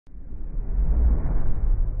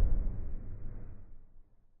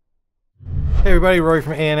Hey everybody, Roy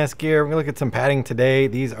from ANSgear. We're going to look at some padding today.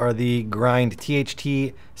 These are the Grind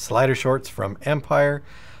THT slider shorts from Empire.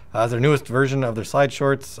 It's their newest version of their slide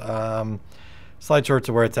shorts. Slide shorts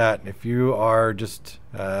are where it's at. If you are just,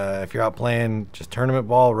 if you're out playing just tournament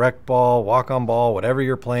ball, rec ball, walk-on ball, whatever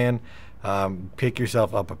you're playing, pick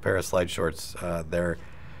yourself up a pair of slide shorts. The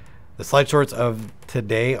slide shorts of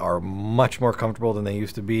today are much more comfortable than they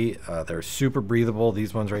used to be. They're super breathable.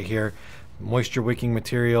 These ones right here, moisture wicking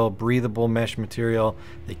material, breathable mesh material.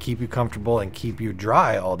 They keep you comfortable and keep you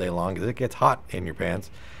dry all day long because it gets hot in your pants.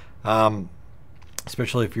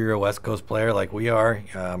 Especially if you're a West Coast player like we are.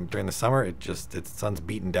 During the summer, the sun's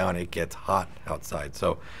beating down, it gets hot outside.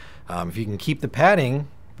 So if you can keep the padding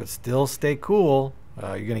but still stay cool,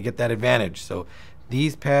 you're gonna get that advantage. So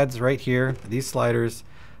these pads right here, these sliders,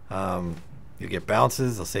 you get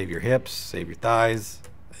bounces, they'll save your hips, save your thighs.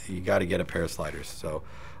 You gotta get a pair of sliders. So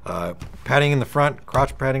padding in the front,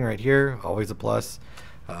 crotch padding right here, always a plus.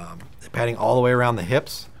 Padding all the way around the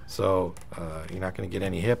hips, so you're not going to get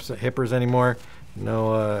any hippers anymore.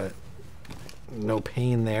 No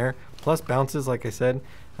pain there. Plus bounces, like I said,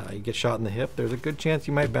 you get shot in the hip, there's a good chance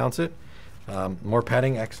you might bounce it. More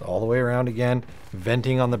padding X all the way around again.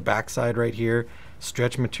 Venting on the backside right here.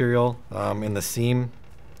 Stretch material in the seam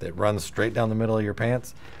that runs straight down the middle of your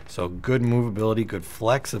pants. So good movability, good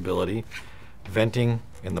flexibility. Venting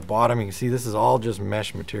in the bottom, you can see this is all just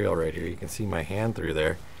mesh material right here. You can see my hand through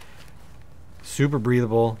there. Super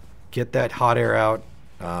breathable, get that hot air out,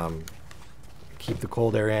 keep the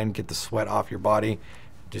cold air in, get the sweat off your body,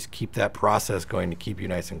 just keep that process going to keep you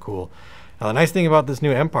nice and cool. Now the nice thing about this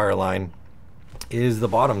new Empire line is the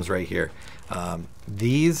bottoms right here.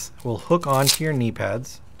 These will hook onto your knee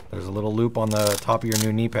pads. There's a little loop on the top of your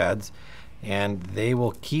new knee pads, and they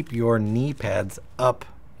will keep your knee pads up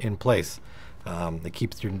in place. It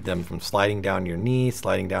keeps them from sliding down your knee,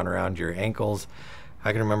 sliding down around your ankles.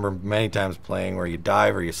 I can remember many times playing where you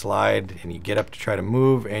dive or you slide and you get up to try to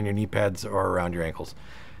move and your knee pads are around your ankles.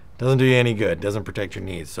 Doesn't do you any good, doesn't protect your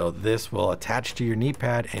knees. So this will attach to your knee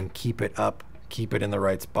pad and keep it up, keep it in the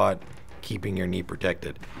right spot, keeping your knee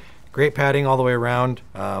protected. Great padding all the way around,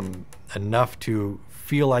 enough to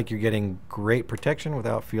feel like you're getting great protection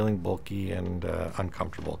without feeling bulky and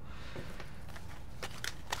uncomfortable.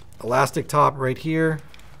 Elastic top right here.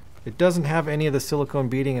 It doesn't have any of the silicone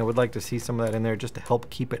beading. I would like to see some of that in there just to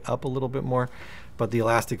help keep it up a little bit more. But the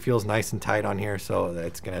elastic feels nice and tight on here, so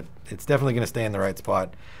it's definitely gonna stay in the right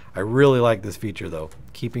spot. I really like this feature though.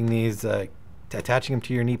 Keeping these, attaching them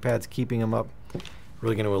to your knee pads, keeping them up,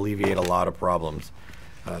 really gonna alleviate a lot of problems.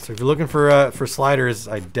 So if you're looking for sliders,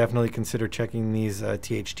 I definitely consider checking these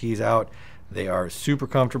THTs out. They are super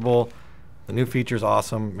comfortable. The new feature is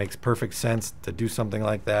awesome. Makes perfect sense to do something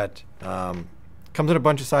like that. Comes in a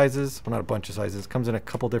bunch of sizes. Well, not a bunch of sizes. Comes in a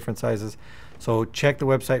couple different sizes. So check the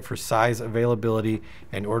website for size availability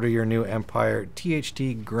and order your new Empire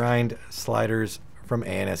THT Grind sliders from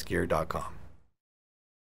ANSgear.com.